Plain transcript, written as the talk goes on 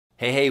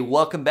Hey,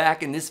 welcome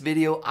back. In this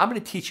video, I'm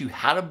going to teach you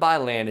how to buy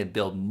land and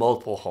build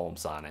multiple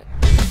homes on it.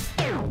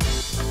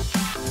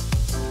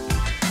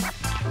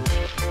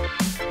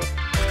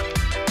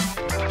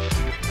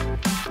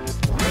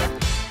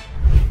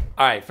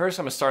 All right, first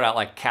I'm gonna start out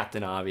like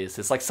Captain Obvious.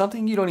 It's like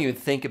something you don't even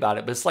think about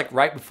it, but it's like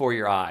right before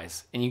your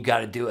eyes and you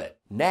gotta do it.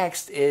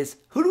 Next is,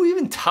 who do we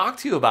even talk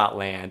to about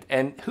land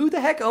and who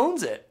the heck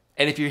owns it?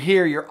 And if you're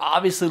here, you're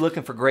obviously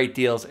looking for great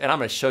deals, and I'm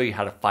gonna show you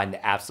how to find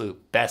the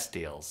absolute best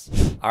deals.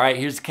 All right,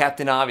 here's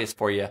Captain Obvious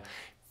for you.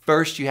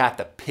 First, you have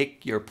to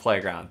pick your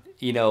playground.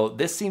 You know,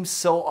 this seems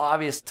so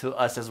obvious to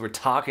us as we're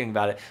talking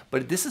about it,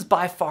 but this is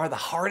by far the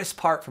hardest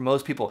part for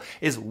most people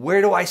is, where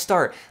do I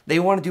start?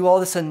 They want to do all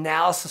this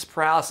analysis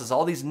paralysis,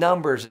 all these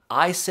numbers.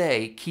 I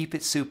say, keep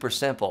it super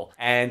simple.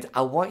 And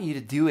I want you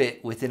to do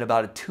it within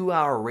about a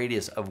 2-hour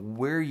radius of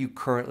where you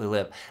currently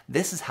live.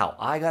 This is how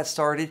I got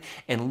started,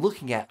 and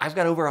looking at, I've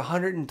got over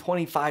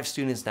 125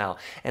 students now,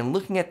 and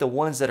looking at the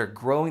ones that are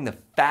growing the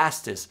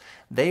fastest,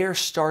 they are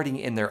starting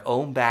in their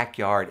own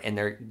backyard and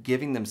they're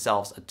giving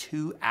themselves a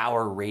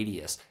 2-hour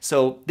radius.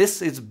 So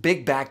this is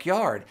big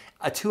backyard.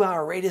 A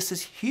 2-hour radius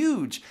is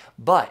huge,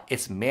 but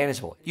it's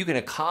manageable. You can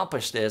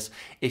accomplish this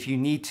if you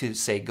need to,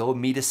 say, go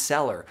meet a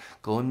seller,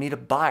 go and meet a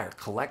buyer,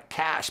 collect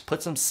cash,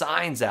 put some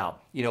signs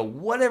out, you know,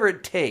 whatever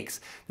it takes.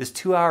 This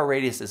 2-hour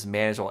radius is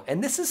manageable.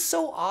 And this is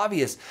so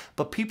obvious,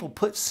 but people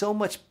put so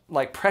much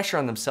like pressure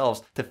on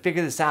themselves to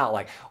figure this out,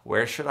 like,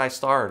 where should I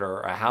start,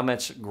 or how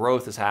much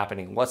growth is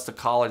happening, what's the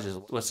colleges,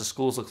 what's the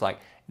schools look like.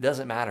 It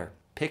doesn't matter.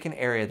 Pick an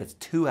area that's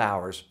 2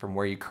 hours from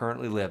where you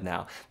currently live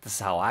now. This is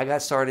how I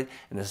got started,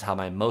 and this is how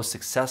my most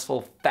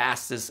successful,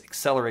 fastest,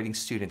 accelerating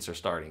students are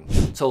starting.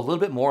 So a little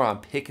bit more on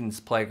picking this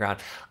playground.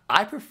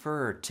 I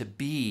prefer to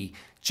be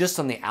just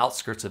on the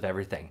outskirts of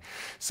everything.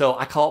 So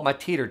I call it my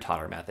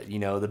Teeter-Totter method. You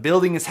know, the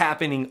building is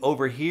happening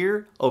over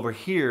here. Over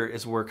here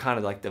is where kind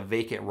of like the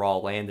vacant raw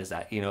land is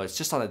at. You know, it's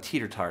just on the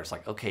Teeter-Totter. It's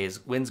like, okay,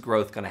 when's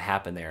growth gonna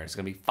happen there? It's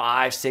gonna be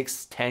 5,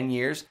 6, 10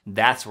 years.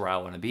 That's where I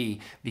wanna be,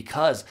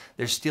 because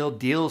there's still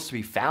deals to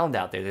be found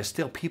out there. There's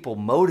still people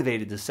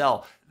motivated to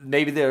sell.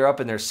 Maybe they're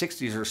up in their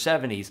 60s or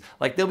 70s.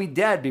 Like, they'll be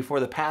dead before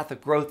the path of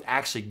growth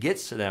actually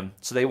gets to them.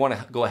 So they want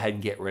to go ahead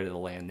and get rid of the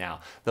land now.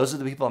 Those are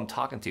the people I'm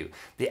talking to.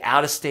 The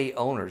out-of-state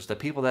owners, the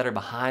people that are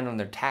behind on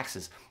their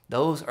taxes,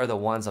 those are the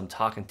ones I'm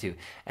talking to.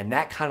 And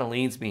that kind of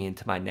leads me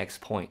into my next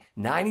point.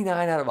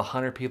 99 out of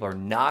 100 people are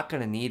not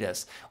going to need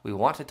us. We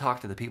want to talk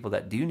to the people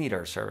that do need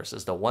our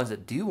services, the ones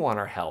that do want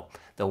our help,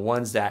 the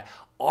ones that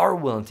are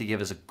willing to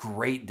give us a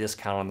great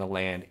discount on the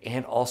land,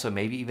 and also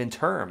maybe even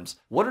terms.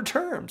 What are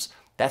terms?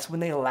 That's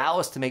when they allow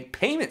us to make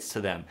payments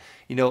to them.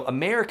 You know,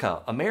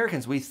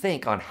 Americans, we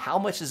think on how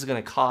much is it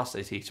going to cost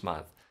us each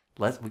month.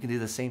 We can do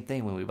the same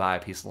thing when we buy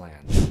a piece of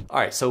land. All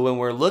right, so when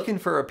we're looking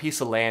for a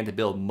piece of land to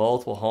build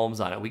multiple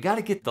homes on it, we got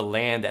to get the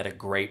land at a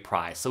great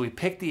price. So we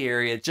pick the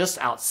area just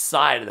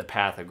outside of the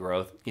path of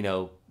growth, you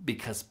know,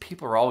 because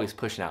people are always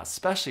pushing out,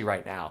 especially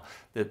right now,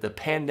 the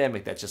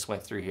pandemic that just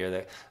went through here,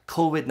 the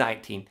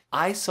COVID-19.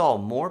 I saw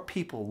more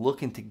people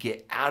looking to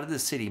get out of the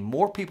city,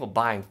 more people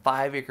buying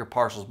 5-acre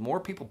parcels, more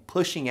people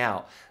pushing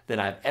out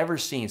than I've ever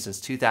seen since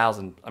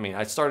 2000. I mean,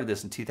 I started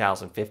this in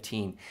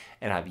 2015,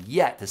 and I've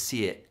yet to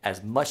see it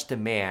as much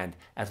demand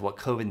as what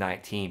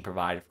COVID-19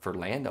 provided for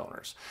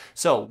landowners.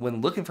 So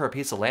when looking for a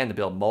piece of land to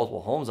build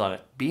multiple homes on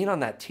it, being on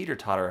that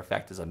teeter-totter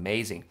effect is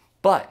amazing.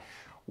 But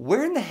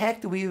where in the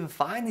heck do we even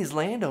find these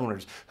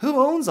landowners? Who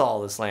owns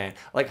all this land?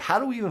 Like, how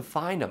do we even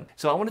find them?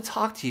 So I want to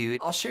talk to you.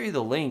 I'll show you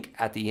the link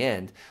at the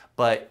end,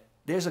 but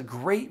there's a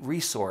great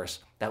resource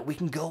that we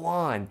can go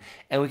on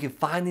and we can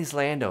find these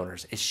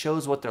landowners. It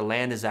shows what their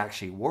land is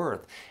actually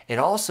worth. It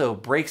also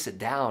breaks it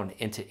down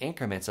into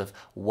increments of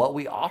what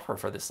we offer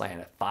for this land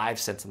at 5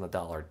 cents on the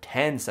dollar,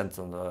 10 cents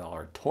on the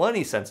dollar,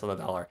 20 cents on the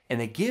dollar. And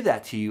they give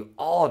that to you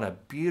all in a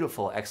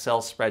beautiful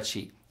Excel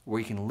spreadsheet where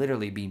you can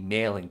literally be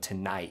mailing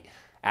tonight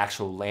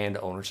actual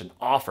landowners an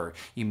offer.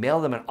 You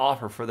mail them an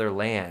offer for their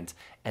land,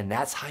 and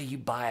that's how you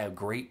buy a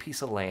great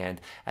piece of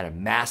land at a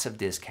massive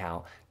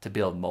discount to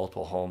build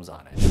multiple homes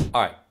on it.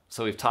 All right,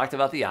 so we've talked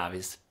about the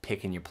obvious,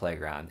 picking your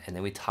playground, and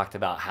then we talked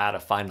about how to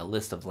find a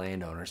list of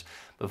landowners.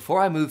 Before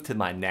I move to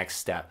my next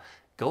step,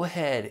 go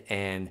ahead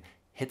and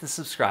hit the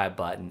subscribe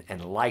button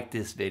and like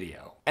this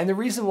video. And the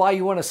reason why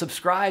you want to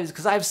subscribe is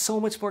because I have so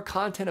much more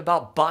content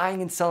about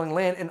buying and selling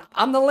land, and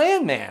I'm the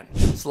land man.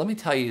 So let me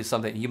tell you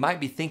something. You might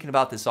be thinking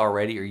about this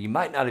already, or you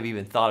might not have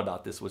even thought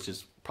about this, which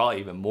is probably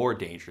even more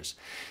dangerous.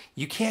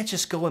 You can't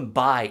just go and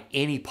buy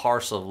any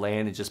parcel of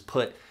land and just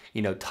put,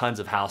 you know, tons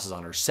of houses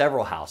on it or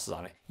several houses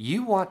on it.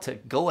 You want to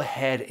go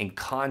ahead and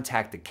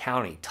contact the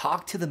county,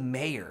 talk to the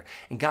mayor.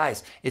 And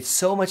guys, it's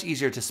so much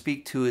easier to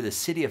speak to the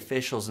city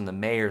officials and the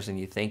mayors than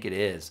you think it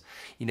is.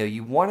 You know,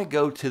 you want to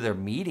go to their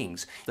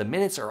meetings. The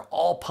minutes are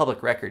all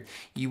public record.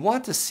 You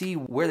want to see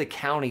where the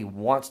county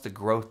wants the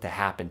growth to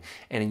happen,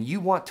 and you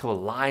want to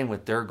align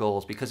with their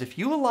goals, because if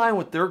you align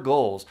with their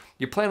goals,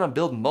 you're planning on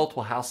building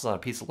multiple houses on a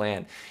piece of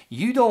land.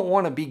 You don't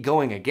want to be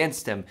going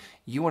against them.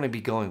 You want to be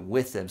going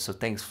with them so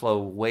things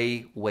flow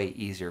way, way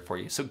easier for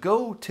you. So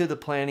go to the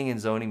plan planning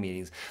and zoning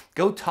meetings.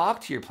 Go talk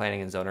to your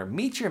planning and zoner,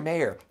 meet your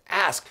mayor,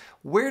 ask,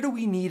 where do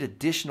we need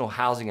additional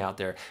housing out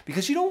there?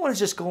 Because you don't want to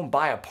just go and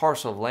buy a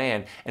parcel of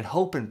land and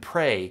hope and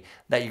pray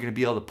that you're going to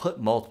be able to put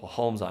multiple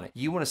homes on it.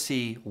 You want to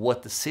see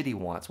what the city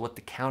wants, what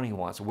the county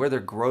wants, where their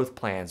growth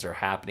plans are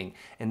happening.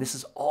 And this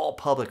is all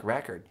public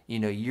record.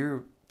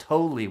 You're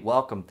totally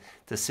welcome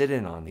to sit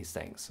in on these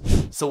things.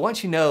 So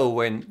once you know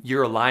when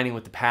you're aligning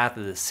with the path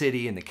of the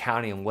city and the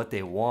county and what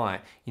they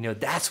want,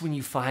 that's when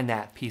you find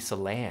that piece of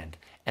land.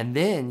 And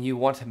then you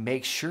want to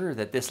make sure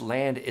that this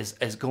land is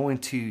going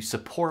to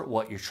support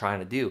what you're trying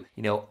to do.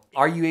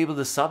 Are you able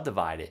to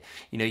subdivide it?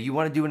 You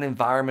want to do an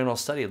environmental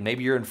study.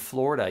 Maybe you're in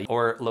Florida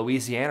or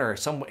Louisiana or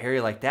some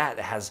area like that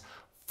that has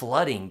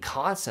flooding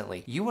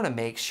constantly. You want to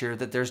make sure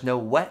that there's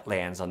no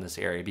wetlands on this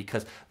area,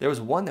 because there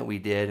was one that we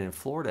did in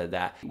Florida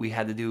that we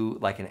had to do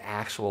like an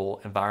actual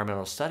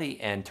environmental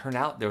study, and turned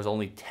out there was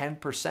only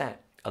 10%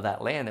 of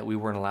that land that we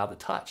weren't allowed to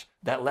touch.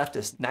 That left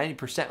us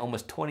 90%,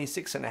 almost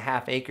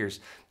 26.5 acres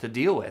to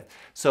deal with.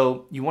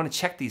 So you want to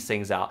check these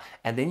things out,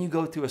 and then you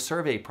go through a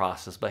survey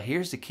process. But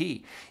here's the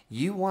key.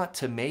 You want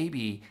to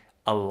maybe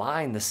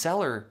align the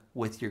seller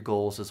with your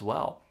goals as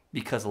well.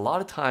 Because a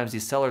lot of times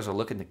these sellers are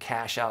looking to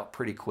cash out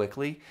pretty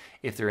quickly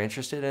if they're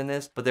interested in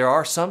this. But there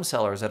are some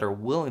sellers that are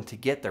willing to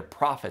get their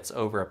profits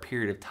over a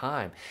period of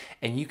time.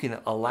 And you can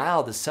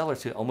allow the seller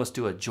to almost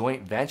do a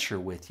joint venture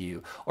with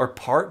you or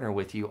partner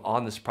with you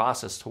on this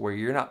process, to where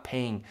you're not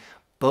paying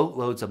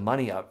boatloads of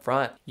money up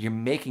front. You're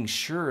making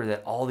sure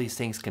that all these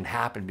things can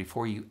happen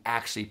before you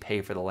actually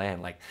pay for the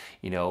land. Like,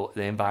 the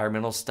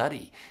environmental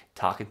study,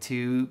 talking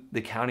to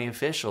the county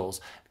officials,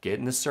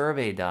 getting the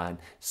survey done,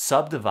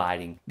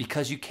 subdividing,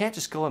 because you can't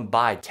just go and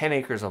buy 10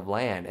 acres of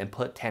land and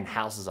put 10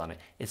 houses on it.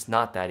 It's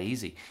not that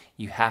easy.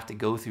 You have to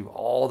go through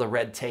all the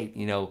red tape,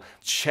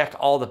 check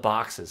all the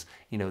boxes.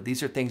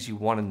 These are things you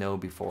want to know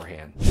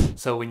beforehand.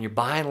 So when you're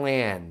buying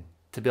land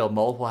to build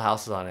multiple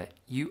houses on it,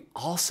 you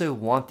also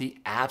want the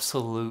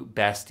absolute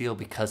best deal,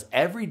 because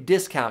every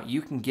discount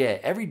you can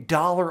get, every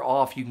dollar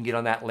off you can get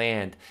on that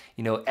land,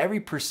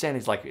 every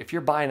percentage, like if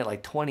you're buying it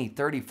like 20,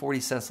 30, 40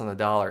 cents on the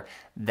dollar,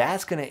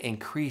 that's going to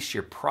increase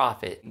your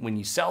profit when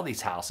you sell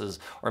these houses.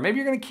 Or maybe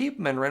you're going to keep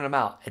them and rent them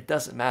out. It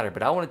doesn't matter.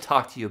 But I want to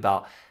talk to you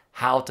about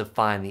how to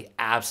find the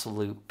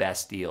absolute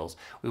best deals.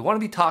 We want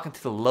to be talking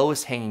to the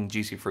lowest hanging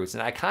juicy fruits.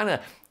 And I kind of,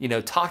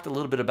 talked a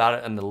little bit about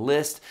it on the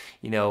list,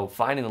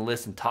 finding the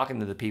list and talking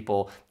to the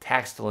people,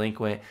 tax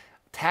delinquent.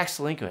 Tax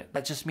delinquent,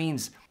 that just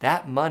means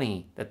that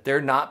money that they're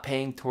not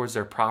paying towards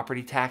their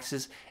property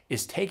taxes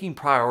is taking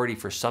priority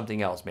for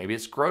something else. Maybe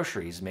it's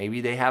groceries.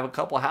 Maybe they have a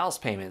couple house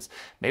payments.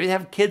 Maybe they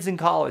have kids in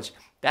college.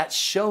 That's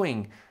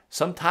showing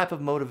some type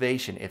of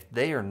motivation. If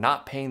they are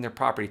not paying their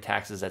property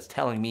taxes, that's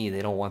telling me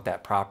they don't want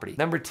that property.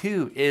 Number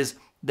two is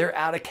they're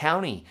out of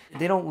county.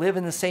 They don't live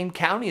in the same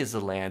county as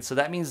the land. So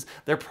that means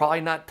they're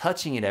probably not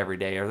touching it every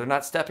day, or they're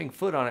not stepping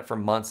foot on it for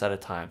months at a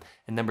time.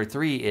 And number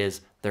three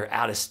is they're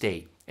out of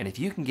state. And if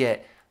you can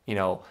get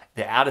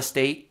the out of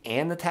state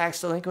and the tax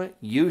delinquent,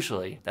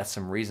 usually that's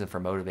some reason for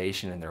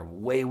motivation, and they're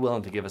way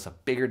willing to give us a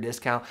bigger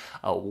discount,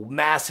 a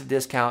massive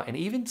discount, and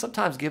even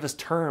sometimes give us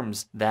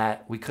terms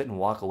that we couldn't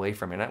walk away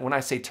from. And when I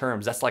say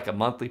terms, that's like a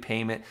monthly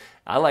payment.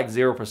 I like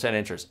 0%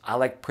 interest. I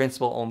like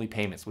principal only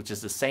payments, which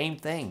is the same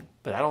thing.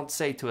 But I don't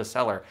say to a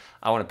seller,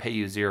 I want to pay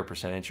you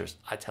 0% interest.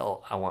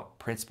 I want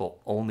principal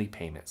only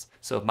payments.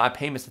 So if my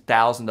payment's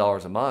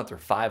 $1,000 a month or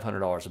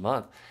 $500 a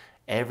month,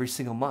 every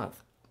single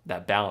month,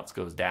 that balance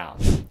goes down.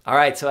 All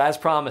right, so as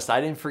promised,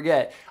 I didn't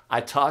forget, I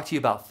talked to you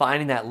about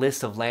finding that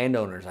list of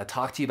landowners. I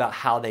talked to you about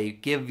how they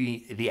give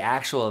me the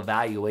actual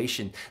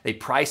evaluation. They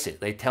price it.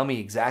 They tell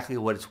me exactly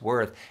what it's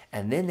worth,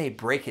 and then they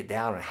break it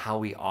down on how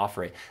we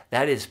offer it.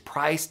 That is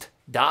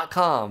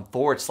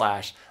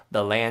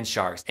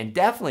priced.com/thelandsharks. And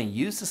definitely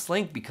use this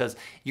link, because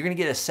you're gonna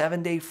get a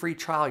 7-day free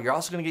trial. You're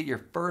also gonna get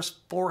your first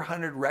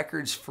 400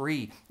 records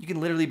free. You can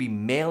literally be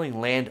mailing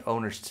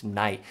landowners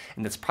tonight.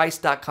 And that's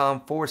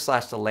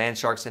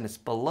priced.com/thelandsharks, and it's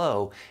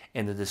below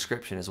in the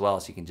description as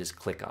well, so you can just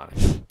click on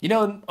it.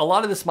 A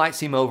lot of this might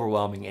seem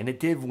overwhelming, and it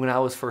did when I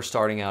was first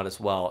starting out as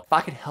well. If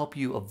I could help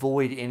you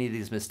avoid any of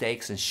these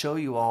mistakes and show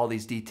you all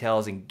these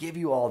details and give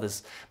you all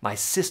this, my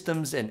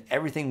systems and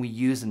everything we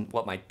use and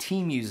what my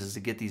team uses to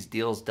get these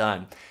deals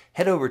done,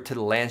 head over to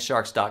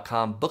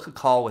thelandsharks.com, book a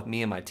call with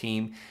me and my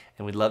team,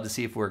 and we'd love to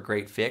see if we're a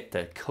great fit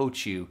to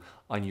coach you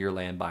on your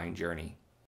land buying journey.